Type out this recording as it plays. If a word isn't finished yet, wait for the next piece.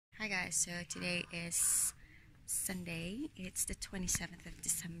guys, so today is Sunday. It's the 27th of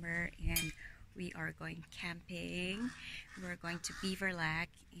December and we are going camping. We're going to Beaverlac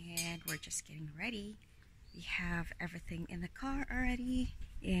and we're just getting ready. We have everything in the car already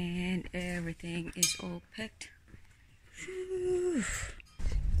and everything is all picked. Whew.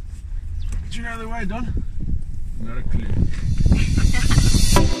 Did you know the way done? Not a clue.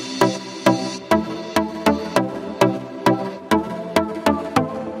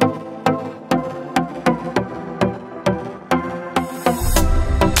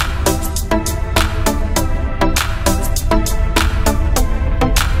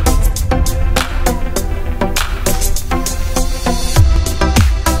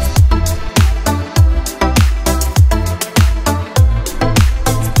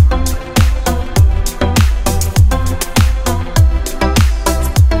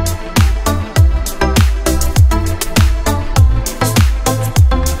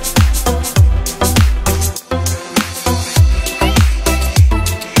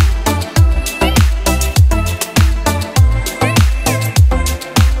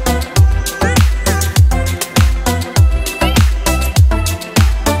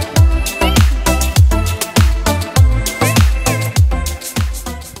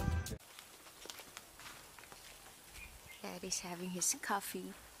 Daddy's having his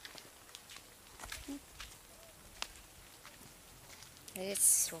coffee.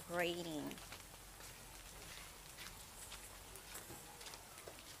 It's raining.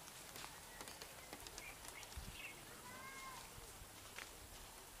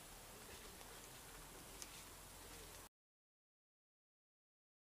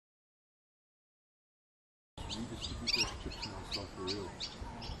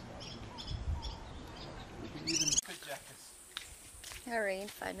 The rain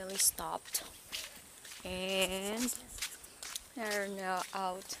finally stopped and they're now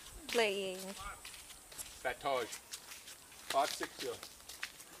out playing. Battage. 5'6" here.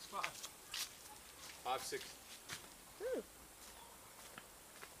 5'6".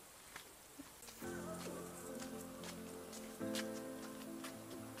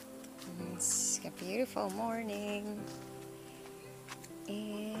 It's a beautiful morning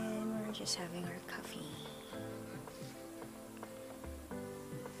and we're just having our coffee.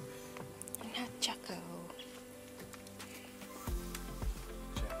 Hot choco.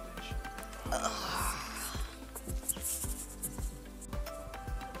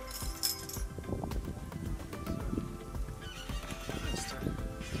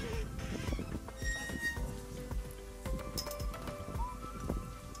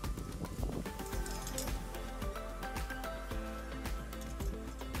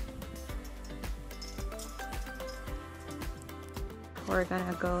 We're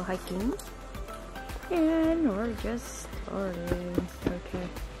gonna go hiking. And we're just starting. Okay,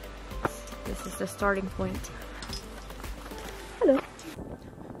 this is the starting point. Hello.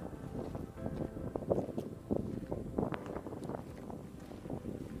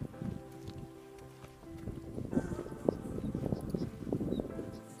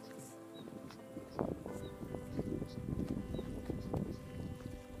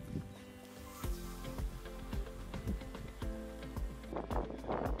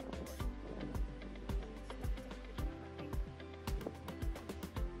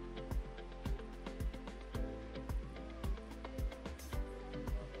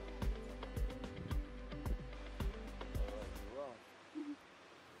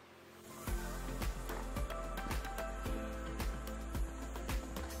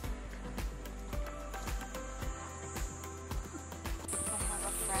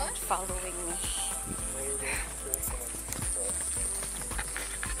 Following me.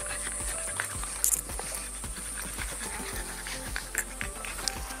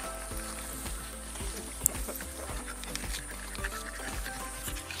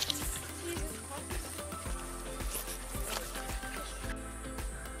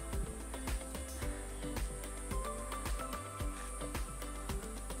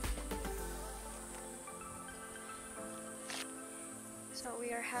 So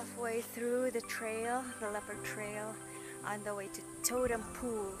we are halfway through the trail, the leopard trail, on the way to Totem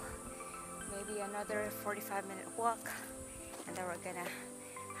Pool. Maybe another 45-minute walk, and then we're gonna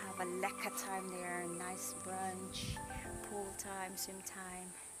have a leka time there, nice brunch, pool time, swim time,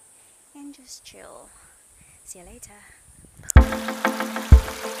 and just chill. See you later.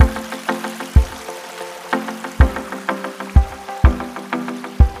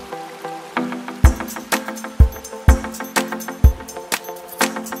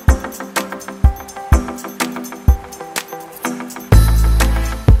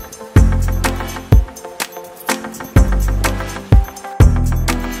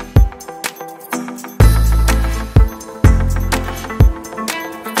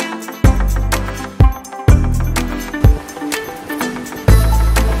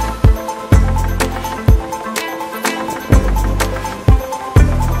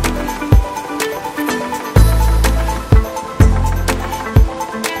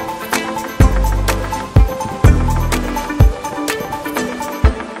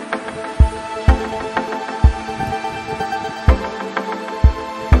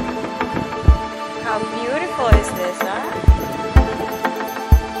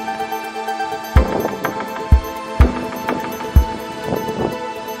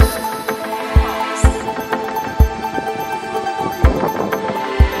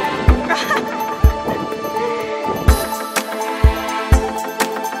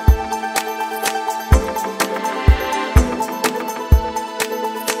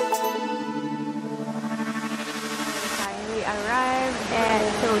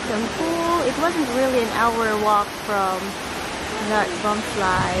 totem pool. It wasn't really an hour walk from that bump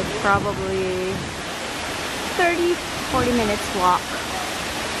slide, probably 30-40 minutes walk,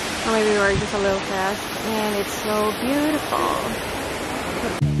 or maybe we were just a little fast, and it's so beautiful.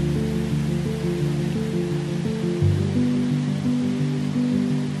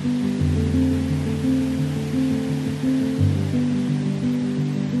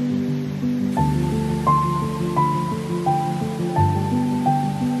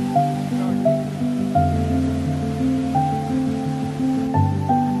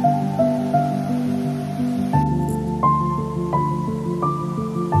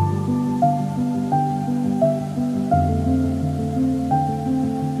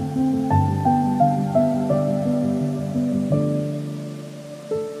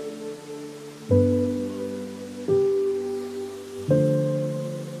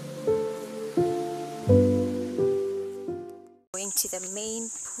 To the main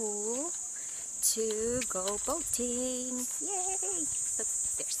pool to go boating. Yay! Look,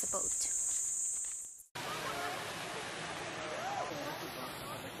 there's the boat.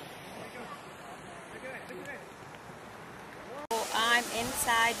 So I'm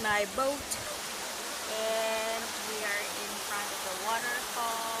inside my boat and we are in front of the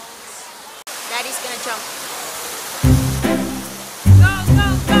waterfalls. Daddy's gonna jump.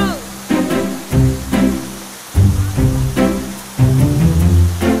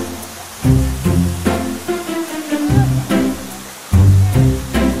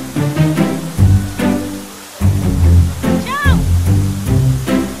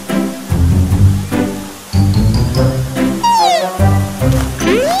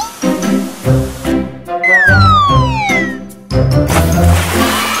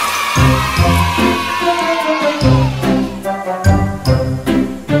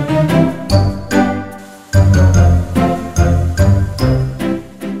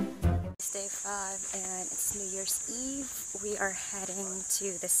 And it's New Year's Eve. We are heading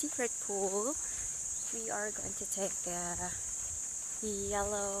to the secret pool. We are going to take the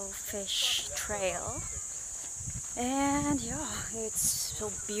yellow fish trail, and yeah, it's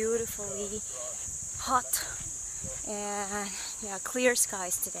so beautifully hot and yeah, clear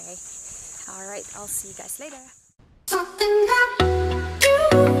skies today. All right, I'll see you guys later.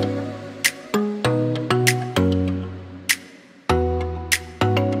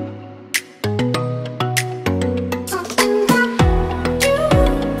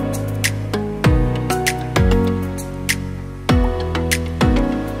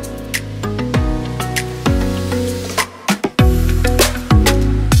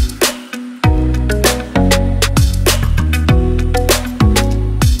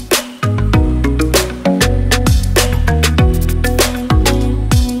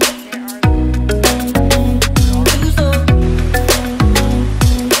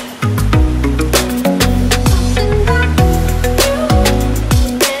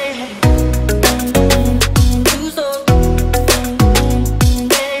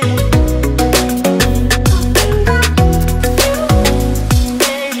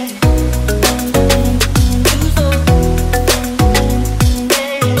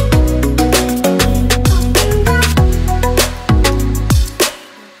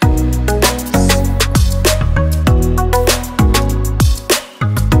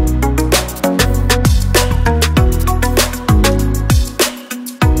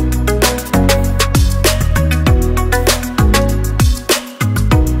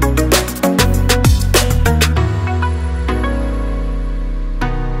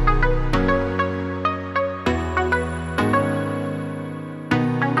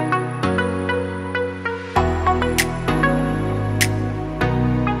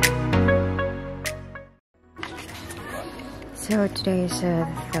 So today is the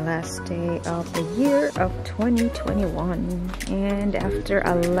last day of the year of 2021, and after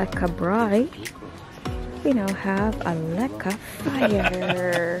a Leka braai, we now have a Leka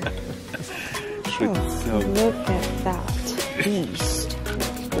fire. Oh, look at that beast.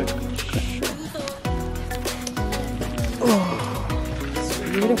 Oh, it's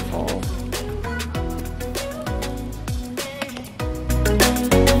beautiful.